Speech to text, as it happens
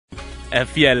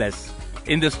Fearless.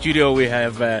 In the studio we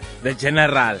have the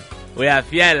General. We are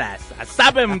fearless.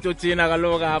 Asabe mtu tina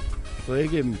kaloka up. So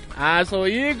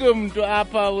mtu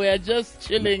apa. We are just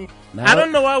chilling. Now, I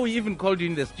don't know why we even called you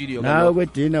in the studio. Now we're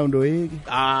dinner on the week.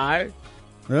 Huh?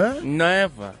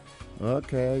 Never.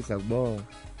 Okay, it's a boy.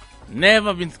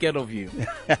 Never been scared of you.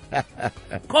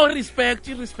 Call respect.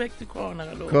 You respect the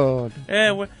corner. God.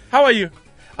 How are you?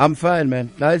 I'm fine, man.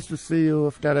 Nice to see you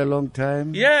after a long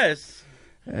time. Yes.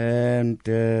 And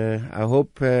I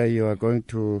hope you are going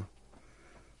to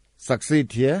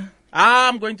succeed here.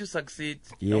 I'm going to succeed.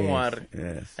 Yes, don't worry.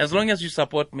 Yes. As long as you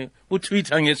support me.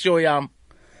 Twitter ngeshow yam.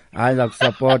 I like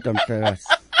support them first.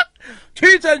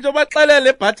 Twitter njoba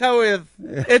xelele Butterworth.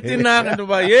 Etinaka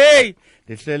ndoba hey.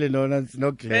 Ndihleli nona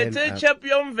no Glen. Bethe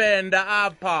champion venda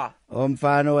apha.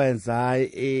 Umfana wenza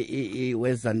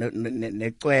weza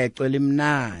necwecwe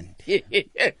limnandi.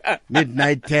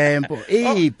 Midnight Temple.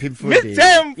 Iphi mfundisi. Mid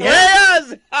Temple.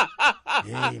 Yes.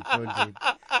 Hey mfundisi.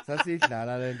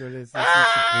 Sasidlala lento lesisibhika.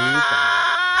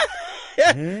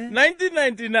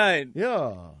 1999.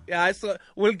 Yeah, so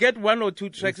we'll get one or two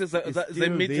tracks as the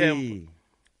mid-tempo.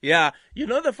 Yeah, you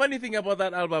know the funny thing about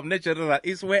that album, Natural,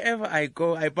 is wherever I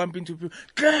go, I bump into people.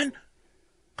 Glen,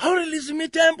 how release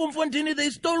mid-tempo Fontini? They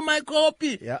stole my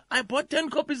copy. Yeah. I bought 10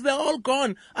 copies, they're all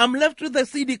gone. I'm left with the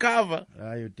CD cover.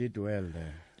 You did well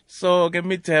there. So, get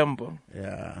mid-tempo.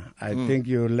 Yeah, I think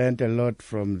you learned a lot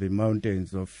from the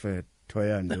mountains of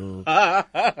Toyando.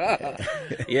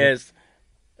 Yes.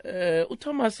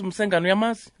 Thomas Msengano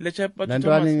Yamas, this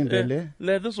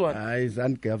one. He's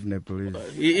ungovernable.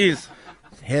 He is.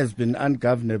 Has been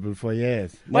ungovernable for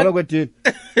years. But don't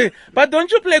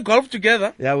you play golf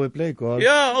together? Yeah, we play golf.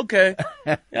 Yeah, okay.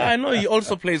 Yeah, I know he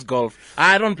also plays golf.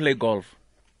 I don't play golf.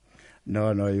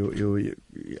 No, you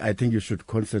I think you should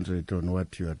concentrate on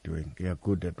what you are doing. You are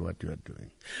good at what you are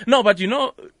doing. No, but you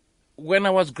know, when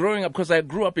I was growing up, because I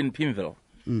grew up in Pimville,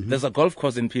 there's a golf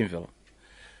course in Pimville.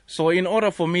 So in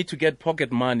order for me to get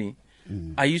pocket money,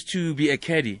 I used to be a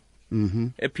caddy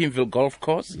at Pimville Golf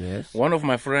Course. Yes. One of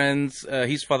my friends,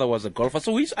 his father was a golfer.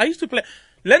 So I used to play.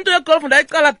 Lento ya golf and I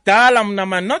call it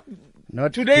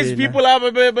not today's people are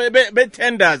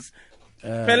tenders.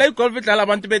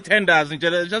 Tenders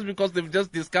just because they've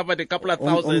just discovered a couple of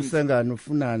thousands.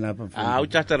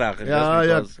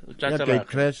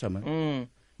 Crash, man.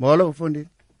 Molo ufundi.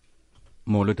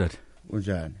 Molo tata.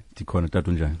 Unjani? Tikhona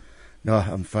tata unjani? No,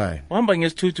 I'm fine.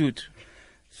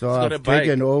 So I've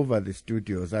taken over the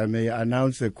studios. I may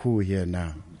announce a coup here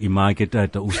now. Imake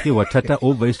tata, uske watata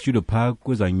over studio park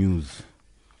kweza news.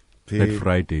 That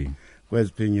Friday.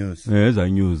 Where's P News? There's a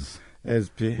news.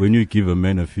 SP. When you give a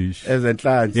man a fish. As a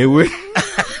client. Yeah, we.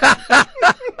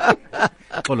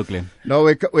 Follow Glen. No,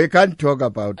 we can't talk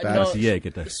about that. No.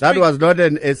 That was not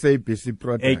an SABC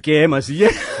product.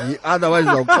 Otherwise,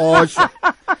 of course,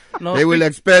 they will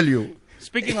expel you.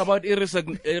 Speaking about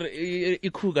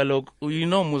Ikuga, you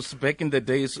know, back in the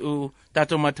days,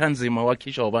 Tato Matanzima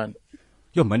wakisha obani.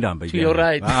 Yo mandamba. To your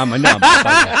right. Mandamba.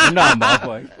 Mandamba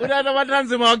boy. Tato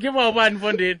Matanzima wakifa obani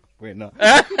fondini. Wait no.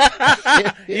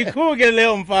 Ikuga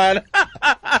leo mfana.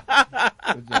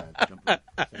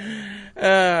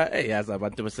 Yes,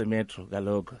 abantu base metro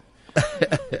galoko.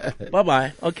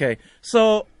 Bye-bye. Okay.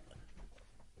 So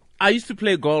I used to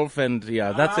play golf and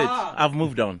yeah, that's it. I've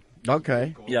moved on.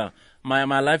 Okay. Yeah.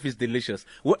 My life is delicious.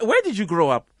 Where did you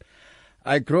grow up?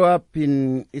 I grew up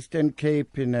in Eastern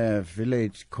Cape in a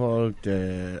village called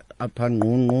Upper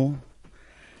Ngungu.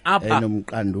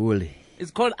 It's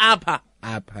called Upper.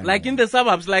 Upper. Like in the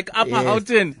suburbs, like Upper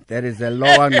Houghton. There is a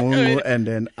lower Ngungu and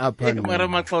an Upper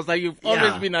Ngungu. You've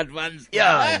always been advanced.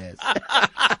 Yeah, yes.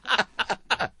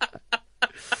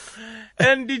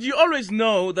 And did you always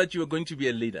know that you were going to be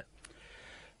a leader?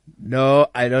 No,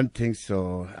 I don't think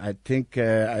so. I think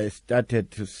I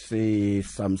started to see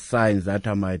some signs that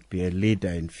I might be a leader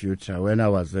in future when I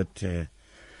was at the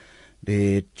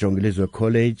Jongilizwe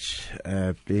College,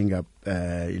 being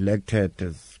elected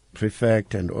as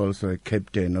prefect and also a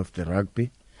captain of the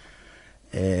rugby.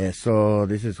 So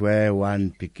this is where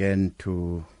one began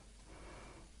to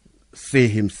see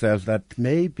himself that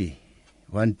maybe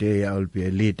one day I will be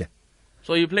a leader.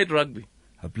 So you played rugby?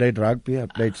 I played rugby, I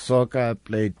played soccer, I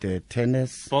played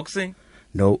tennis. Boxing?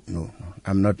 No.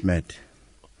 I'm not mad.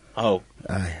 Oh.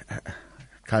 I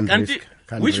can't risk.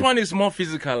 Which one is more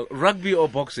physical, rugby or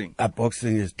boxing?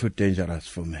 Boxing is too dangerous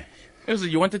for me. So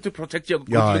you wanted to protect your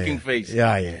good-looking face?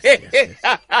 Yeah, yes.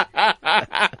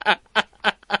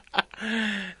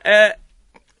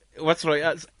 What's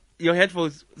wrong? Your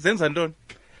headphones, Zenzandon.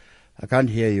 I can't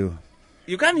hear you.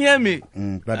 You can't hear me.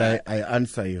 But I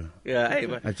answer you. Yeah. Hey,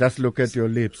 but I just look at your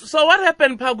lips. so what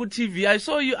happened, Pagu TV? I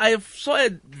saw a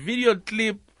video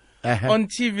clip on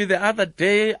TV the other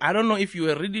day. I don't know if you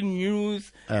were reading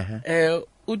news.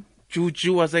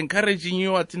 Juju was encouraging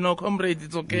you at no, comrade,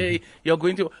 it's okay. You're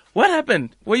going to. What happened?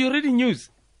 Were you reading news?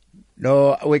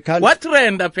 No, we can't. What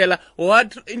trend, Apela?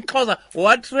 What in Xhosa?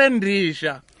 What trend,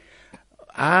 Risha?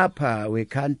 We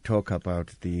can't talk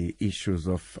about the issues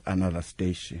of another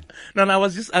station. No, I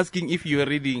was just asking if you were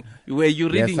reading. Were you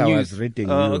reading yes, news? I was reading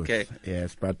news. Okay.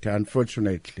 Yes, but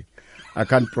unfortunately, I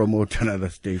can't promote another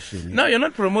station. No, you're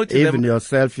not promoting Even them.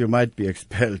 yourself, you might be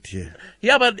expelled here.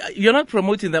 Yeah, but you're not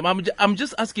promoting them. I'm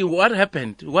just asking what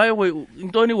happened. Why were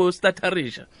Tony was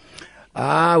Tatarisha?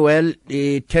 Well,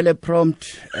 the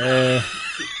teleprompt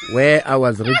where I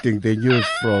was reading the news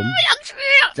from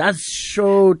just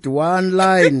showed one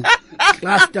line,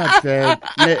 clustered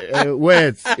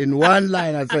words in one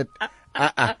line. I said,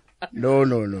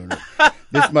 no.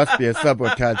 This must be a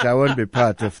sabotage. I won't be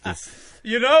part of this.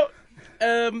 You know,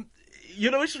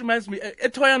 which reminds me,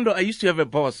 at Toyando, I used to have a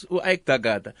boss who Ike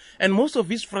Dagata, and most of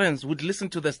his friends would listen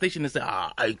to the station and say,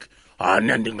 Ike,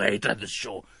 ndingaita this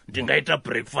show, ndingaita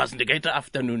breakfast, ndingaita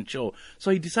afternoon show.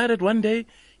 So he decided one day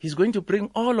he's going to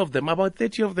bring all of them, about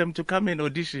 30 of them, to come and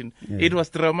audition. Yeah. It was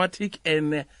dramatic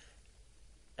and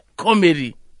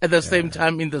comedy at the same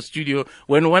time in the studio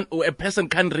when a person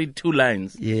can't read two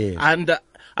lines. Yes. And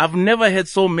I've never had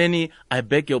so many, I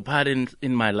beg your pardon,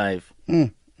 in my life. Why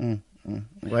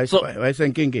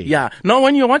thinking? Yeah. Now,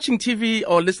 when you're watching TV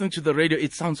or listening to the radio,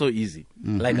 it sounds so easy.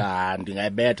 Like, I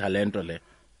bet talento le.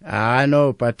 I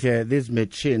know, but these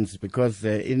machines, because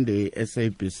in the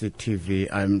SABC TV,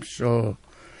 I'm sure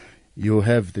you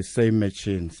have the same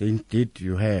machines. Indeed,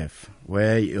 you have,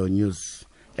 where your news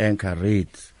anchor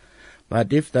reads.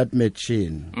 But if that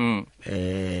machine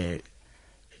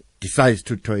decides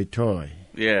to toy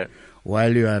yeah,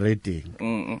 while you are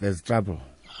reading, there's trouble.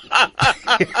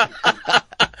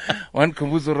 One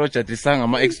Kumbuzo Rocha Tisanga,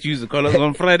 my excuse, because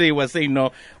on Friday he was saying,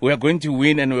 no, we are going to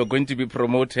win and we are going to be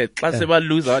promoted. Plus, if I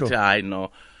lose out, I know,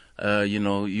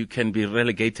 you can be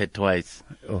relegated twice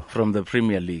from the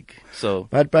Premier League. So,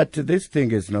 but this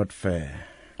thing is not fair.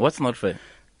 What's not fair?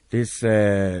 These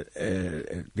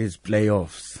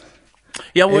playoffs.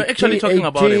 Yeah, we're actually talking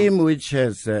about team which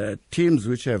has teams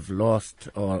which have lost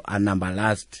or are number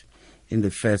last in the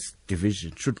first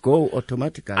division should go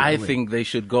automatically. I think they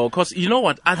should go because you know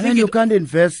what? I think you can't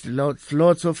invest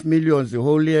lots of millions the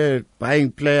whole year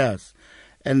buying players,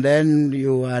 and then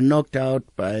you are knocked out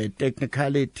by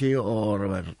technicality or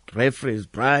a referee is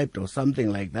bribed or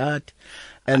something like that,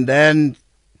 and then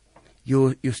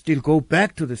you still go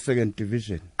back to the second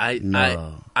division. I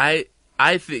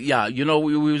think, yeah,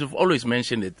 we've always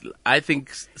mentioned it. I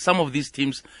think some of these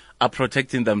teams are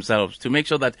protecting themselves to make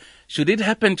sure that should it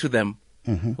happen to them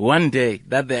one day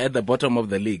that they're at the bottom of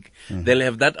the league, they'll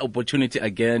have that opportunity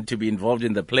again to be involved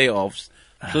in the playoffs,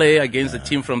 play against the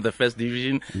team from the first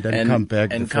division and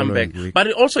come back. Week. But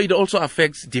it also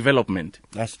affects development.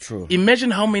 That's true.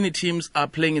 Imagine how many teams are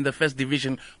playing in the first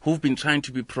division who've been trying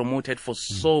to be promoted for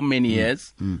so many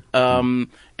years. And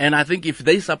I think if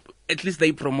they at least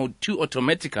they promote two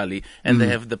automatically and they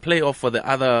have the playoff for the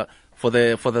other for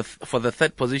the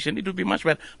third position, it would be much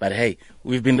better. But hey,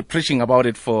 we've been preaching about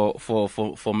it for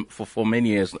many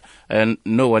years and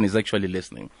no one is actually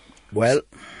listening. Well,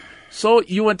 so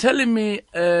you were telling me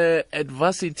at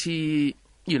varsity,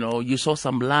 you saw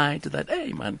some light that,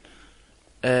 hey man,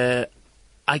 I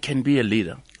can be a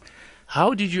leader.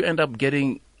 How did you end up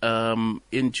getting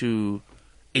into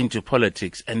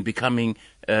politics and becoming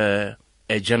a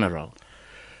general?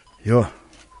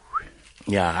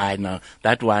 Yeah, I know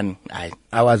that one. I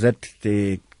was at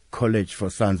the College for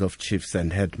Sons of Chiefs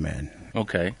and Headmen.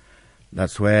 Okay,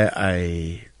 that's where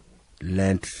I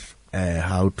learned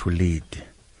how to lead.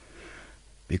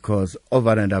 Because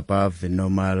over and above the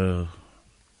normal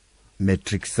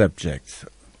metric subjects,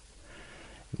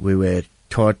 we were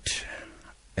taught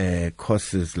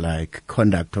courses like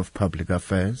conduct of public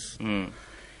affairs,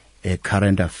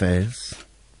 current affairs,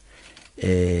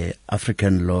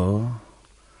 African law,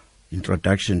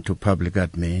 introduction to public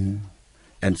admin,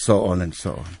 and so on and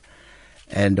so on.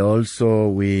 And also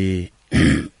we,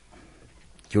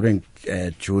 during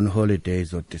June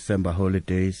holidays or December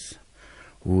holidays,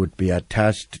 we would be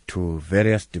attached to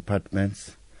various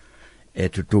departments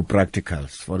to do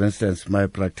practicals. For instance, my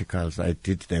practicals, I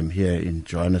did them here in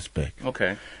Johannesburg.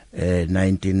 Okay.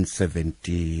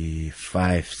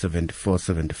 1975, 74,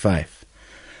 75.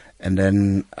 And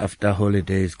then after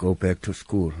holidays, go back to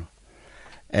school.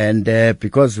 And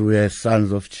because we were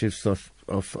sons of chiefs,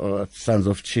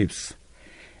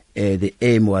 the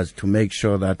aim was to make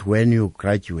sure that when you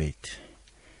graduate,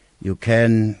 you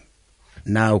can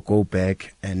now go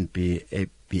back and be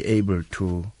able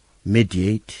to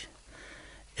mediate,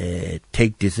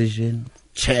 take decisions,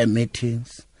 chair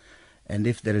meetings, and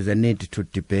if there is a need to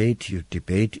debate, you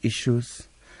debate issues.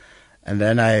 And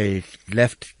then I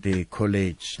left the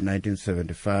college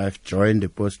 1975, joined the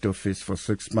post office for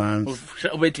 6 months.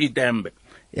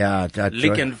 Yeah,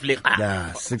 Lick and flick.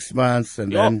 yeah, 6 months,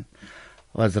 and then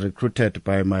was recruited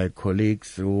by my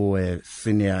colleagues who were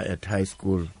senior at high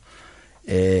school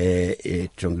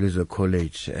at Jonglizo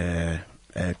College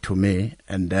to me,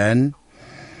 and then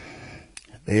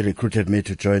they recruited me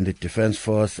to join the Defence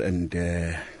Force and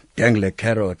dangle a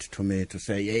carrot to me to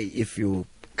say, hey, if you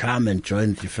come and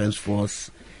join the Defence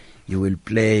Force, you will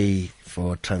play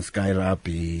for Transkei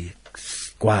Rugby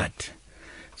squad.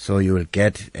 So you will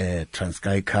get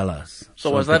Transkei colours.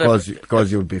 So was that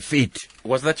because you'll be fit.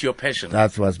 Was that your passion?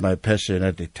 That was my passion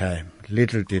at the time.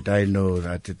 Little did I know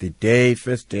that the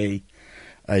first day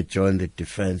I joined the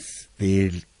defence,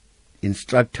 the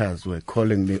instructors were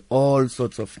calling me all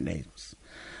sorts of names.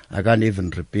 I can't even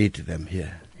repeat them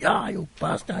here. Yeah, you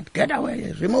bastard, get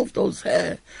away, remove those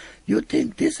hair. You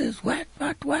think this is what?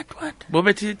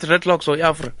 Bobeti dreadlocks or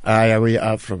Afro? Ah, we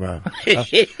Afro.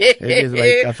 It is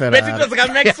like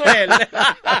Maxwell.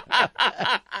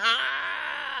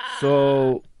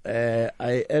 So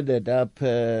I ended up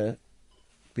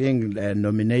being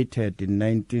nominated in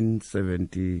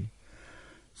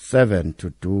 1977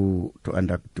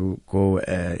 to go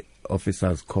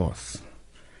officers course.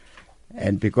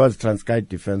 And because Transkei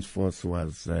Defence Force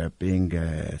was being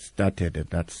started at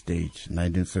that stage,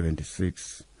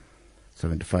 1976,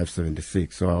 75,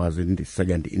 76, so I was in the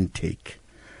second intake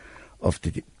of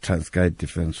the Transkei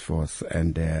Defence Force,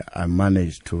 and I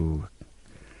managed to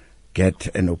get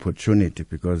an opportunity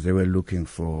because they were looking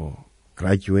for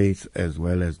graduates as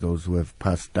well as those who have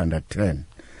passed standard 10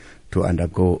 to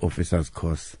undergo officers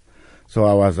course. So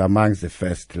I was amongst the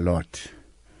first lot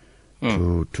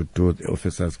to do the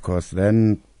officers course.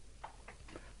 Then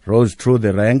rose through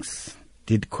the ranks,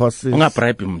 did courses.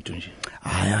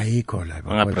 Ayikho la.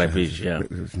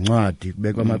 Incwadi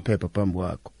kubekwa amaphepha phambi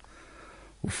kwakho.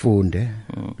 Ufunde,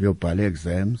 uyobhala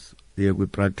exams, uye kwi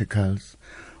practicals,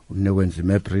 unekwenza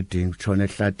map reading, utshona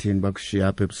ehlathini bakushiya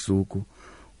apha ebusuku,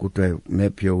 kuthiwa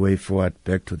map your way forward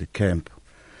back to the camp.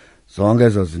 Zonke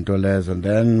ezo zinto lezo. And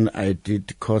then I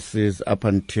did courses up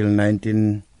until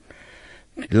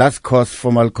last course,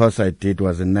 formal course I did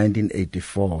was in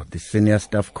 1984, the senior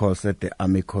staff course at the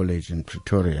Army College in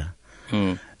Pretoria.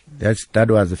 That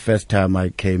was the first time I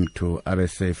came to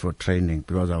RSA for training,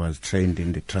 because I was trained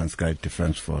in the Transkei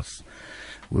Defence Force.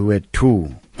 We were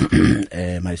two,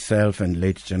 myself and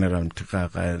late General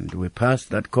Mtukaka, and we passed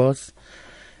that course.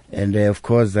 And of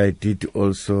course I did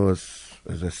also,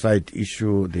 as a side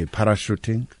issue, the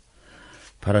parachuting.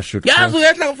 Yeah, so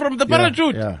from the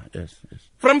parachute? Yeah, yes.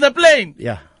 From the plane?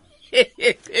 Yeah.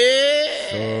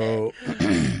 So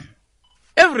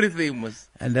everything was.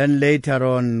 And then later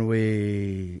on,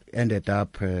 we ended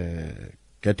up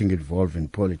getting involved in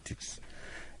politics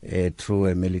through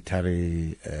a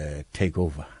military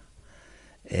takeover.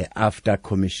 After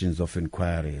commissions of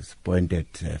inquiries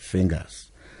pointed fingers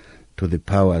to the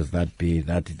powers that be,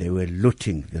 that they were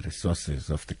looting the resources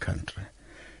of the country.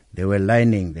 They were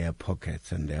lining their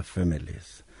pockets and their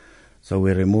families. So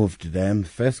we removed them.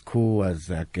 First coup was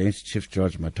against Chief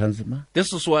George Matanzima.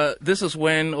 This is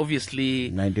when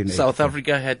obviously South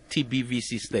Africa had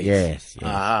TBVC states. Yes.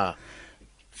 Ah.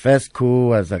 First coup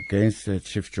was against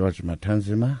Chief George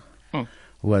Matanzima, who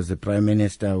was the Prime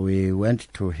Minister. We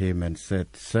went to him and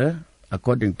said, sir,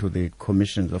 according to the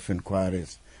commissions of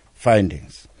inquiries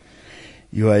findings,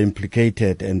 you are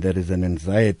implicated and there is an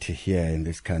anxiety here in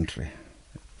this country,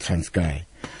 Transkei.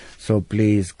 So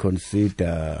please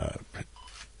consider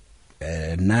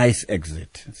a nice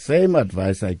exit. Same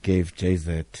advice I gave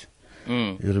JZ.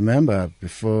 You remember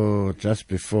just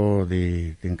before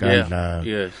the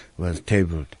Nkandla was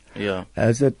tabled. Yeah.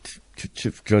 I said to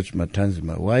Chief George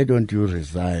Matanzima, why don't you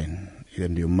resign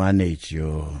and you manage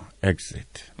your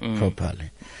exit properly?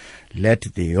 Let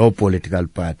your political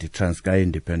party, Transkei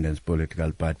Independence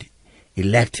Political Party,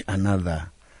 elect another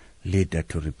leader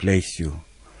to replace you.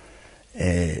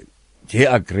 He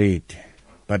agreed,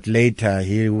 but later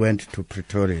he went to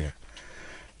Pretoria.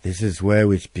 This is where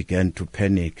we began to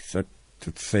panic, so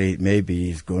to say maybe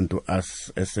he's going to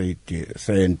ask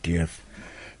SANDF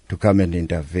to come and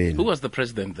intervene. Who was the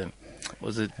president then?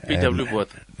 Was it P.W.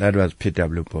 Botha? That was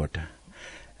P.W. Botha.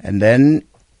 And then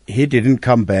he didn't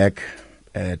come back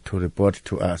to report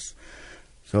to us.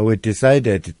 So we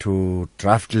decided to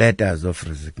draft letters of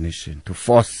resignation to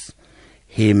force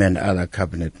him and other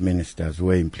cabinet ministers who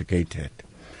were implicated.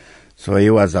 So he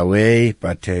was away,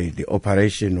 but the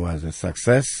operation was a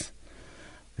success.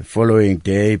 The following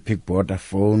day, Pickwater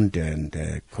phoned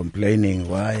and complaining,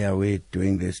 why are we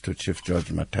doing this to Chief George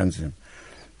Matanzim?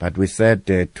 But we said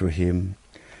to him,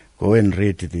 go and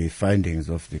read the findings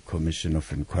of the Commission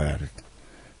of Inquiry.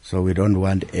 So we don't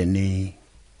want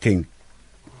anything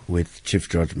with Chief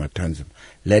George Matanzim.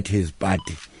 Let his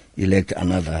party elect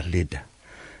another leader.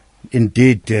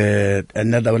 Indeed,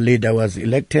 another leader was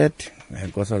elected,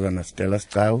 Nkosazana Stella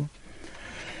Scaw.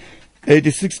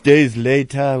 86 days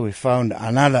later, we found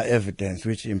another evidence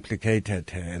which implicated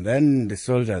her. And then the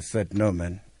soldiers said, no,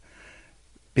 man,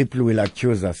 people will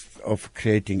accuse us of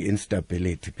creating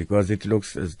instability because it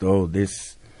looks as though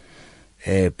this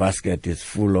basket is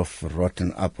full of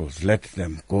rotten apples. Let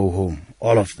them go home,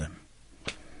 all of them.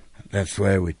 That's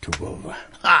where we took over.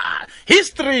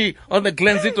 History on the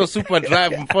Glen Super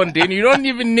Drive in Fontaine. You don't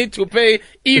even need to pay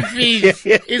e-fees.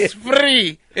 It's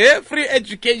free. Free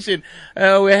education.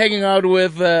 We're hanging out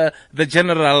with the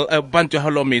General Bantu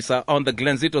Holomisa on the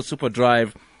Glen Super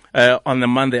Drive on a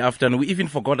Monday afternoon. We even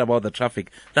forgot about the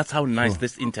traffic. That's how nice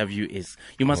this interview is.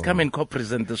 You must come and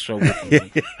co-present this show with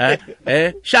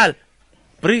me. Shal,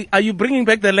 are you bringing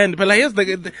back the land? But here's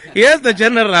the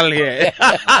General here.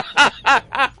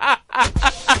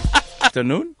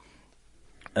 Afternoon.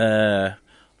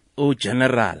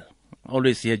 General.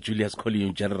 Always hear Julius calling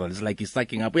you General. It's like he's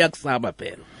sucking up.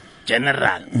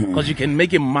 General. Because you can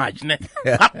make him march. 1, 2,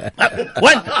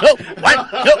 1,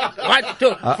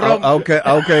 2. How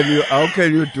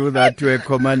can you do that to a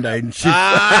commander-in-chief?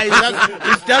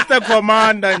 It's just a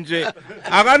commander, nje.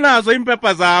 Akanazo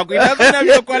impepha zakho. He doesn't have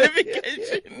your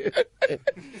qualification.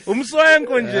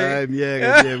 Umswenko nje.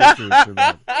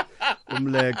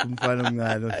 Umleke umfana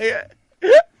omncane.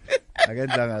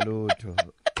 Akenzanga lutho.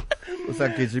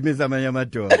 Usagijimisa amanye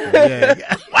amadoda.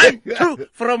 1, 2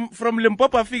 from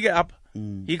Limpopo figure up.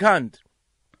 He can't.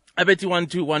 I bet you 1,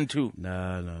 2, 1, 2.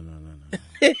 No.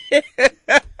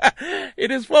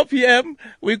 It is 4 p.m.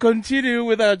 We continue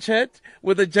with our chat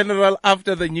with the General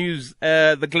after the news.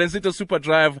 The Glen Super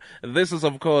Drive. This is,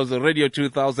 of course, Radio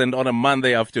 2000 on a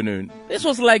Monday afternoon. This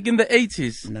was like in the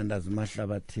 80s. Nandazi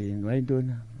mahlabathini.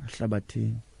 Wayintoni?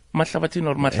 Mahlabathini. Mahlabathini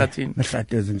or Mahlathini?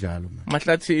 Mahlathi ezinjalo.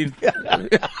 Mahlathini.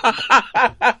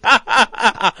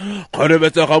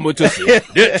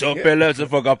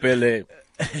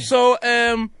 So,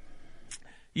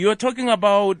 you were talking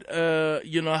about,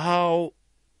 how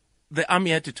the army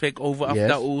had to take over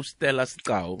after Stella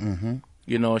Scaw.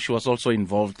 You know, she was also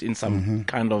involved in some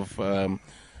kind of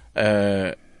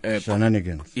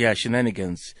shenanigans. Yeah,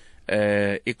 shenanigans,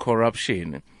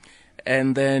 corruption,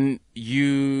 and then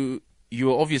you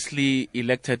were obviously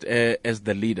elected as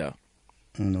the leader.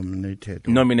 Nominated.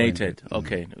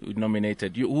 Okay,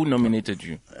 nominated. Who nominated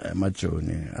you?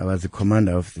 Majoni. I was the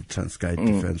commander of the Transkei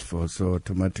Defence Force, so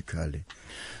automatically,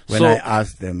 when I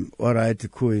asked them, all right, the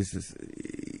coup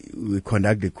we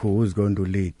conduct the coup, who's going to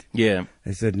lead? Yeah.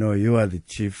 They said, no, you are the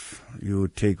chief, you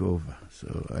take over.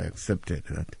 So I accepted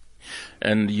that.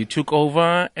 And you took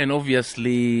over, and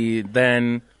obviously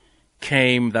then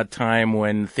came that time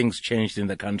when things changed in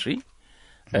the country.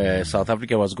 South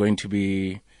Africa was going to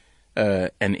be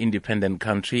an independent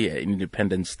country, an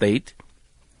independent state.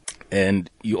 And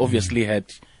you obviously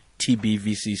had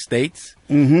TBVC states.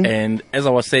 And as I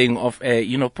was saying off air,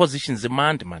 positions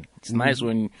demand, man. It's nice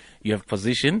when you have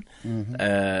position.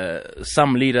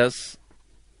 Some leaders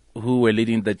who were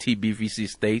leading the TBVC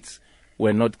states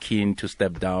were not keen to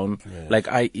step down. Yes. Like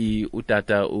i.e.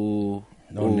 Utata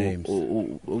names.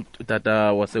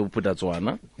 Utata was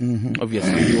Uputatswana.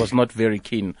 Obviously, he was not very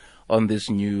keen on this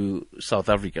new South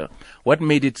Africa. What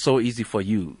made it so easy for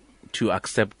you to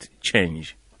accept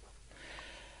change?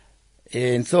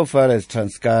 Insofar as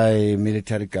Transkei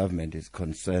military government is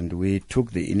concerned, we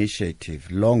took the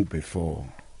initiative long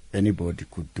before anybody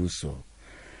could do so.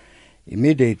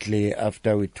 Immediately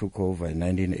after we took over in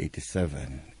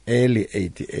 1987, early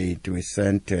 88, we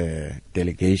sent a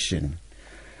delegation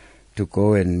to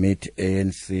go and meet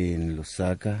ANC in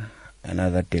Lusaka,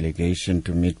 another delegation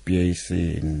to meet PAC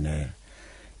in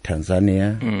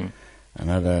Tanzania,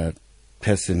 another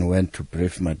person went to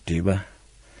brief Madiba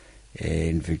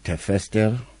in Victor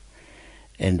Festel,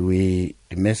 and the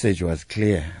message was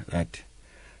clear that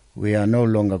we are no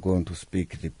longer going to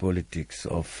speak the politics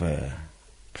of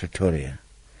Pretoria,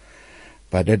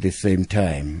 but at the same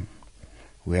time,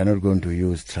 we are not going to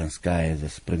use Transkei as a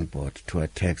springboard to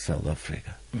attack South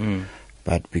Africa.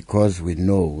 But because we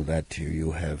know that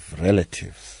you have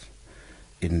relatives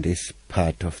in this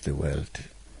part of the world,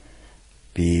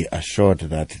 be assured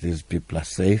that these people are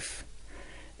safe,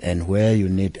 and where you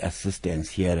need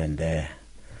assistance here and there,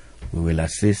 we will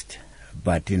assist.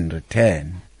 But in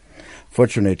return,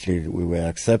 fortunately, we were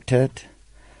accepted,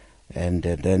 and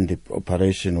then the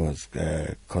operation was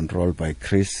controlled by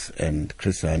Chris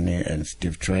Hani and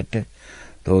Steve Chwete.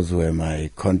 Those were my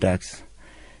contacts,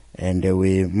 and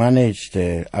we managed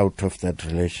out of that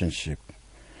relationship.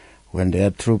 When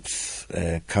their troops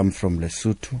come from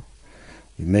Lesotho,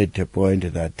 we made a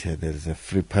point that there is a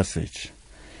free passage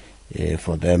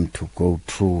for them to go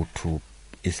through to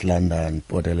East London,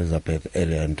 Port Elizabeth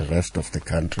area, and the rest of the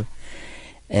country.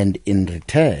 And in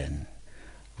return,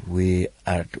 we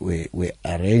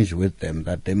arrange with them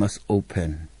that they must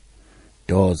open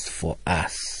doors for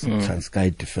us,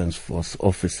 Transkei Defence Force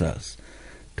officers,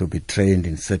 to be trained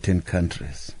in certain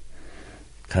countries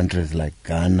like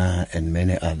Ghana and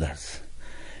many others.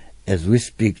 As we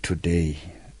speak today,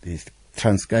 these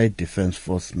Transkei Defence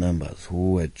Force members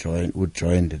who joined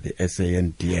the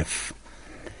SANDF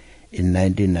in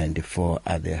 1994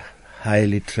 are the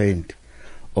highly trained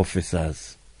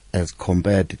officers as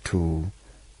compared to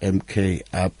MK,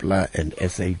 APLA and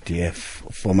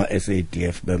SADF, former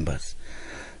SADF members.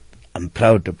 I'm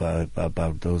proud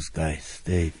about those guys.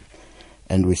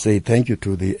 And we say thank you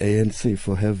to the ANC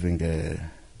for having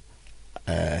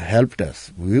helped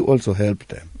us. We also helped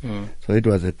them. So it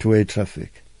was a two-way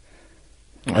traffic.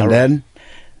 And then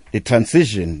the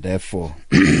transition, therefore,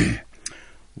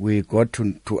 we got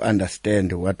to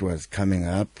understand what was coming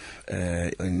up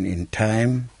in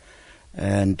time.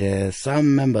 And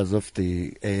some members of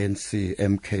the ANC,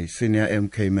 MK, senior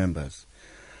MK members,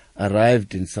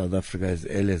 arrived in South Africa as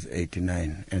early as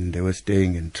 89, and they were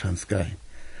staying in Transkei.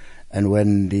 And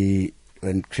when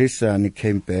Chris Hani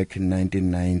came back in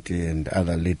 1990 and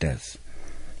other leaders,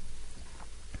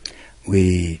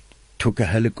 we took a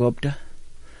helicopter,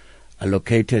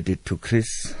 allocated it to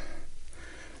Chris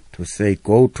to say,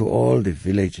 go to all the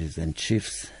villages and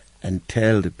chiefs and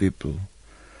tell the people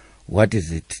what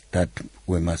is it that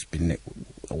we must be,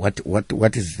 what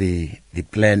is the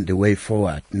plan, the way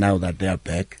forward now that they are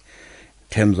back in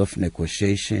terms of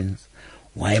negotiations.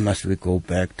 Why must we go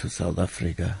back to South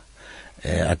Africa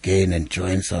again and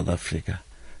join South Africa?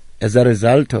 As a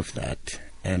result of that,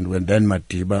 and when then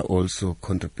Madiba also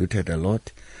contributed a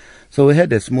lot, so we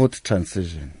had a smooth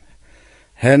transition.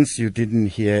 Hence, you didn't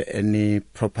hear any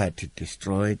property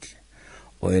destroyed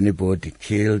or anybody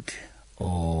killed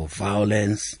or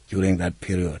violence during that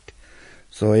period.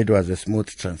 So it was a smooth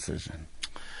transition.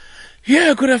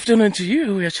 Yeah, good afternoon to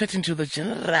you. We are chatting to the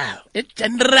General. It's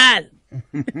General.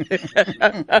 The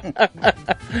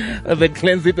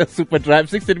Glen Super Drive,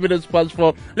 16 minutes past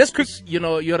 4. Let's Chris,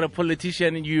 you're a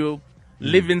politician, you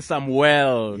live in some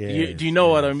world. Yes, do you know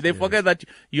what I mean? They forget that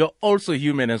you're also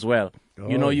human as well.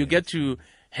 You get to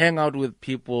hang out with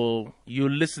people, you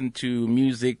listen to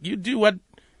music, you do what,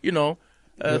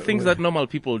 things that normal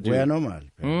people do. We are normal.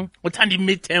 Uthanda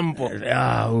imitempo.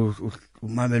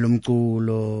 Umamela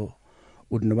umculo,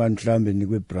 uthi noba mhlambe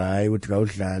nikwe braai uthi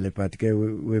kawudlale, but ke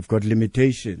we've got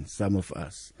limitations, some of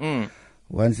us.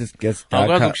 Once it gets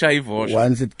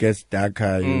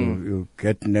darker, you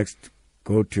get next,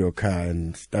 go to your car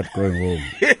and start going home.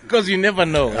 Because you never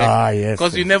know. Yes.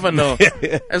 Because you never know.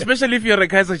 Especially if you're a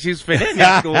Kaiser Chiefs fan.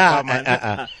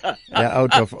 They're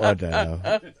out of order now.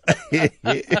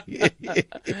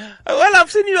 Well,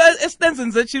 I've seen you as Stanson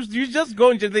the Chiefs. You just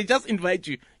go and they just invite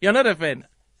you. You're not a fan.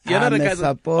 You're not a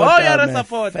Kaiser. You're a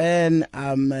supporter. Fan.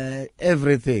 I'm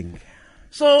everything.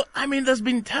 So, there's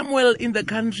been turmoil in the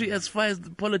country as far as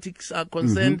the politics are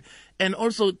concerned, and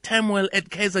also turmoil at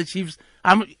Kaiser Chiefs.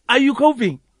 Are you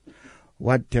coping?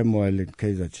 What turmoil in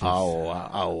Kaiser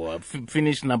Chiefs?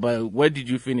 Finish number. Where did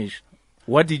you finish?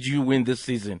 What did you win this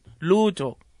season?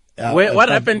 Luto. What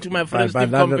happened to my friend Steve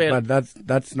Kompela? But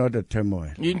that's not a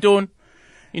turmoil. You don't?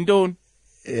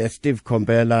 Steve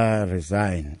Kompela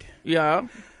resigned. Yeah.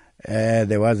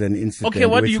 There was an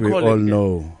incident which we all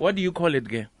know. What do you call it,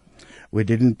 Gay? We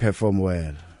didn't perform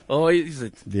well. Oh, is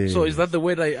it? Yes. So is that the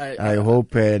word I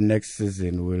hope next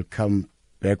season we'll come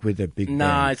back with a big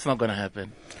bang. It's not going to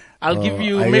happen. I'll give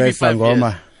you maybe 5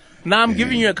 years. I'm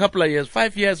giving you a couple of years,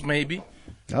 5 years maybe.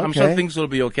 Okay. I'm sure things will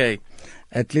be okay.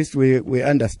 At least we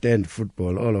understand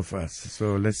football, all of us.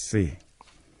 So let's see.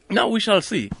 No, we shall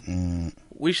see.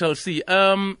 We shall see.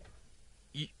 I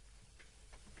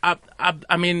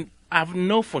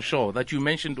know for sure that you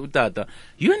mentioned Utata.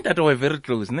 You and Tata were very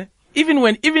close, ne? Even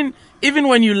when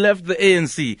you left the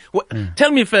ANC. Tell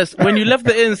me first, when you left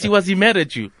the ANC, was he mad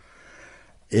at you?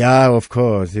 Yeah, of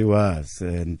course he was.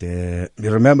 And you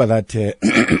remember that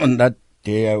on that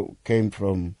day I came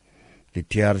from the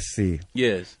TRC.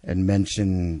 Yes. And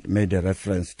made a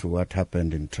reference to what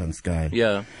happened in Transkei.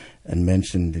 Yeah. And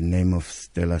mentioned the name of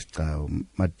Stella Strau.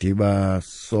 Madiba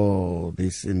saw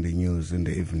this in the news in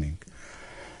the evening.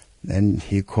 Then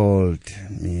he called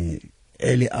me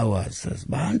early hours, says,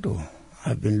 Bantu,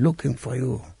 I've been looking for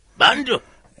you. Bantu!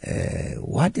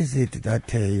 What is it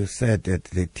that you said at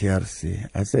the TRC?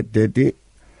 I said, Daddy,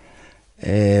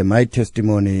 my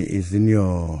testimony is in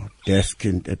your desk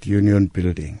at Union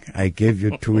Building. I gave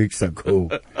you 2 weeks ago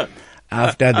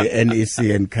after the NEC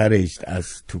encouraged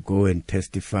us to go and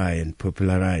testify and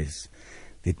popularize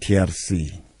the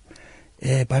TRC.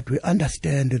 But we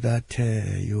understand that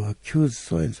you accused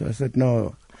so-and-so. I said,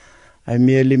 no, I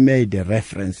merely made a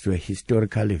reference to a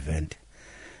historical event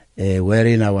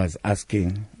wherein I was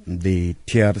asking the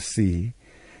TRC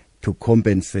to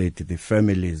compensate the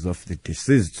families of the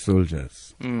deceased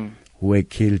soldiers who were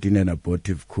killed in an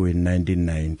abortive coup in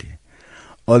 1990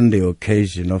 on the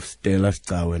occasion of Stella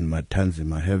Strau and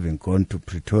Matanzima having gone to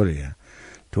Pretoria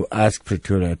to ask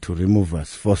Pretoria to remove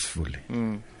us forcefully.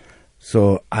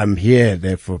 So I'm here,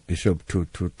 therefore, Bishop,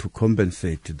 to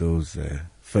compensate those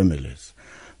families.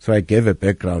 So I gave a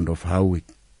background of how we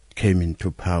came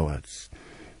into power. It's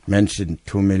mentioned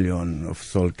 2 million of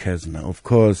Sol Kesner. Of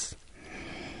course,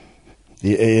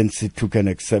 the ANC took an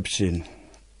exception,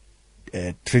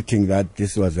 treating that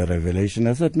this was a revelation.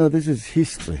 I said, no, this is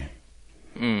history.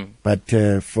 But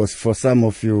for some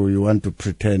of you, you want to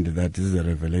pretend that this is a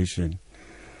revelation.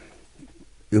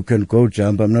 You can go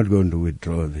jump. I'm not going to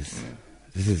withdraw this.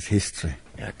 This is history.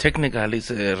 Yeah, technically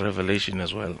it's a revelation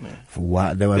as well. Man.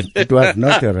 It was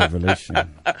not a revelation.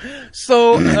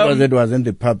 So because it was in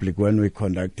the public when we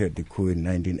conducted the coup in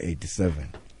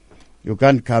 1987. You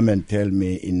can't come and tell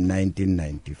me in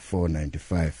 1994,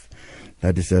 95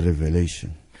 that is a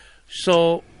revelation.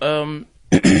 So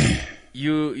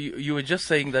you were just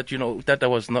saying that that I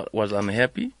was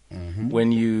unhappy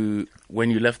when you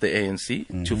left the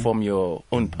ANC to form your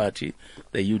own party,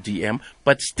 the UDM,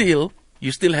 but still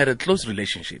you still had a close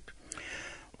relationship.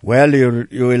 Well, you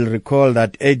will recall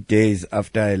that 8 days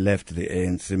after I left the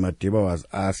ANC, Madiba was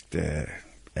asked a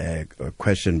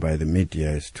question by the media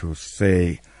is to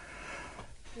say,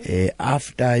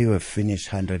 after you have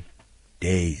finished 100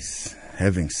 days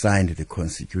having signed the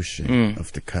constitution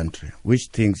of the country, which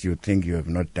things you think you have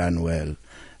not done well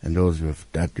and those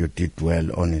that you did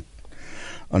well on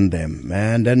them.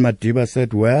 And then Madiba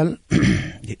said, well,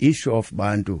 the issue of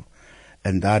Bantu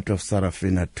and that of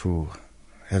Sarafina too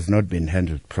has not been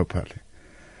handled properly.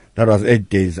 That was 8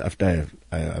 days after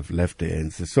I've left the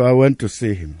ANC. So I went to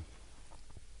see him.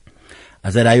 I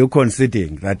said, are you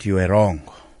conceding that you were wrong?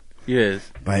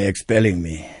 Yes. By expelling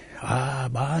me?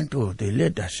 Bantu, the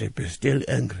leadership is still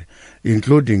angry,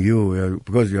 including you,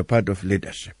 because you're part of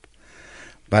leadership.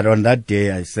 But on that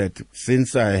day, I said,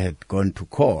 since I had gone to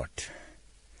court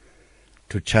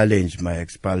to challenge my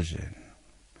expulsion,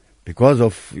 because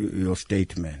of your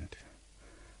statement,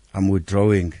 I'm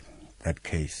withdrawing that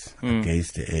case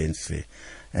against the ANC,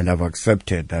 and I've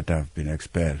accepted that I've been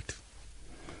expelled.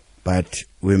 But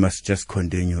we must just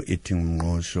continue eating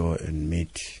ngosho and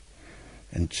meat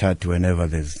and chat whenever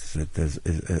there's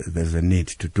a need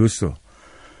to do so.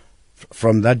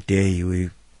 From that day, we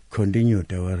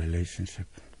continued our relationship.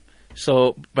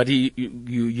 So, but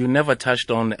you never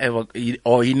touched on ever,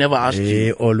 or he never asked you?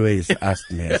 He always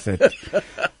asked me. I said,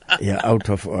 "You're out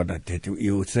of order.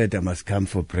 You said I must come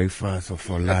for breakfast or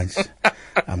for lunch.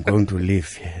 I'm going to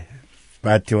leave here."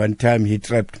 But one time he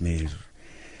trapped me.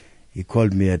 He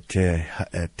called me at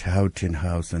Houghton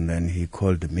House, and then he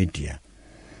called the media.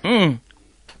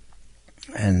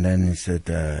 And then he said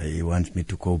he wants me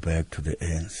to go back to the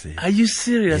ANC. Are you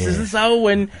serious? Yeah. Is this how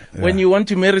when you want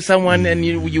to marry someone and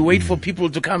you wait for people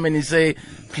to come and you say,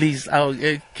 please,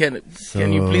 can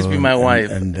you please be my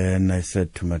wife? And then I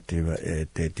said to Madiba,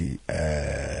 Daddy,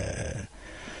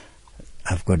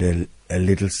 I've got a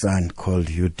little son called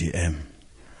UDM.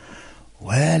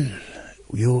 Well,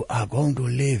 you are going to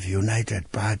leave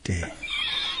United Party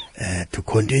to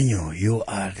continue. You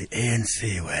are the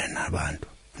ANC when Bantu.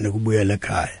 And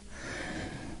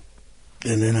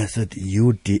then I said,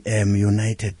 UDM,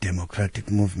 United Democratic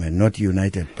Movement, not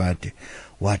United Party,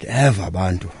 whatever,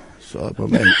 Bantu. So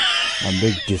I'm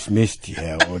being dismissed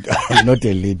here. I'm not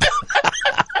a leader.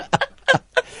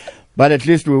 But at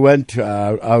least we went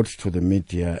out to the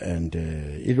media, and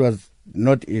it was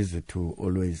not easy to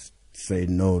always say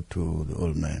no to the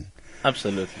old man.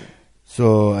 Absolutely.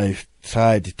 So I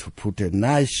tried to put a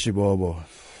nice shibobo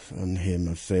on him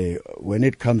and say, when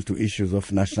it comes to issues of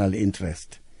national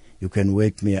interest, you can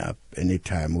wake me up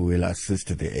anytime. We will assist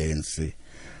the ANC.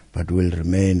 but will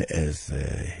remain as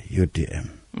UDM.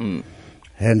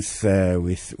 Hence,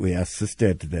 we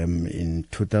assisted them in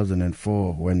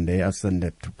 2004 when they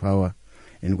ascended to power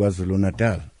in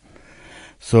KwaZulu-Natal.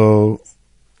 So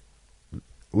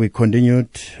we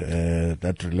continued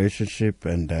that relationship,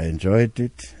 and I enjoyed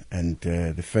it, and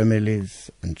the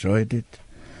families enjoyed it,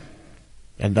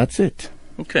 and that's it.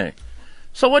 Okay.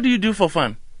 So what do you do for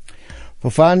fun?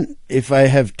 For fun, if I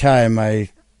have time, I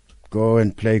go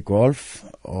and play golf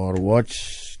or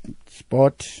watch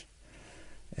sport.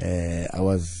 I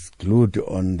was glued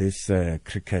on this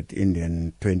cricket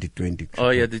Indian 2020 cricket. Oh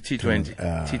yeah, the T20.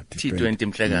 T20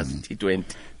 Mhlekazi, T20.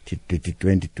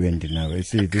 2020 now. You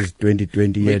see, this is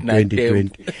 2020, year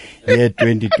 2020, year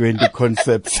 2020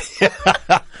 concepts.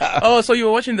 Oh, so you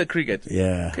were watching the cricket?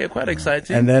 Yeah. Okay, quite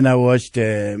exciting. And then I watched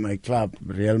my club,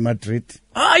 Real Madrid.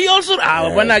 Ah, you also,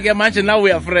 when I get mentioned, now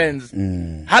we are friends.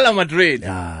 Hala Madrid.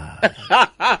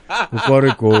 Before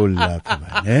a goal.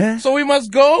 Eh? So we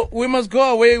must go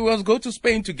away, we must go to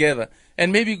Spain together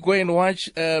and maybe go and watch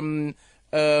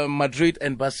Madrid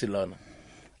and Barcelona.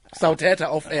 Sawuthetha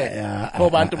off air.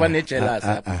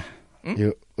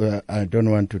 I don't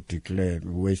want to declare,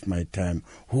 waste my time.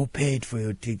 Who paid for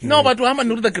your ticket? No, but I'm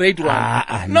not the great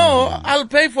one. No, I'll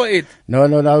pay for it. No.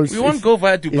 We won't go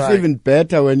via Dubai. It's even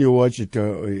better when you watch it,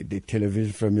 the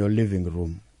television from your living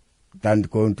room than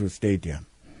going to stadium.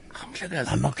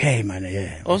 I'm okay, man.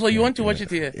 Yeah. Also, you want to watch it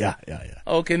here? Yeah.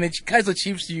 Okay, and the Kaizer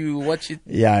Chiefs, you watch it?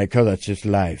 Yeah, Kaizer Chiefs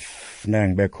live.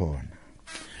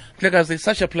 It's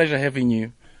such a pleasure having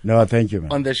you. No, thank you,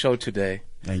 man. On the show today.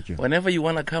 Thank you. Whenever you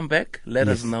want to come back, let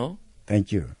us know.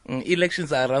 Thank you.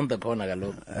 Elections are around the corner,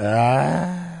 kaloku.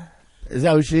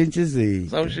 Zawushintsha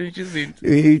izinto.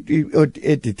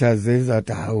 Editors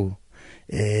ezathi hawu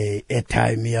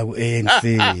airtime yaku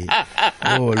ANC.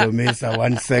 Holomisa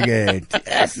 1 second.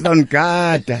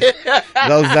 Esongada.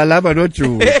 Zawuzala lapha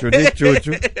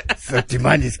noJuju. So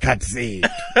demand is cut seat.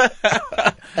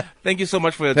 Thank you so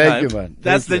much for your time. Thank you, man.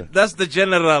 That's the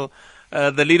general.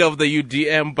 The leader of the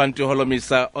UDM, Bantu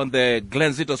Holomisa, on the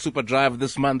Glen Super Drive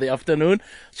this Monday afternoon.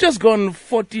 It's just gone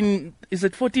 14, is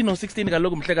it 14 or 16?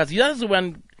 Yes,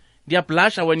 when they are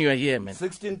blusher when you are here, man.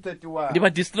 16:31. They were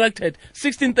distracted.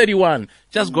 16:31,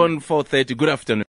 just gone 4:30. Good afternoon.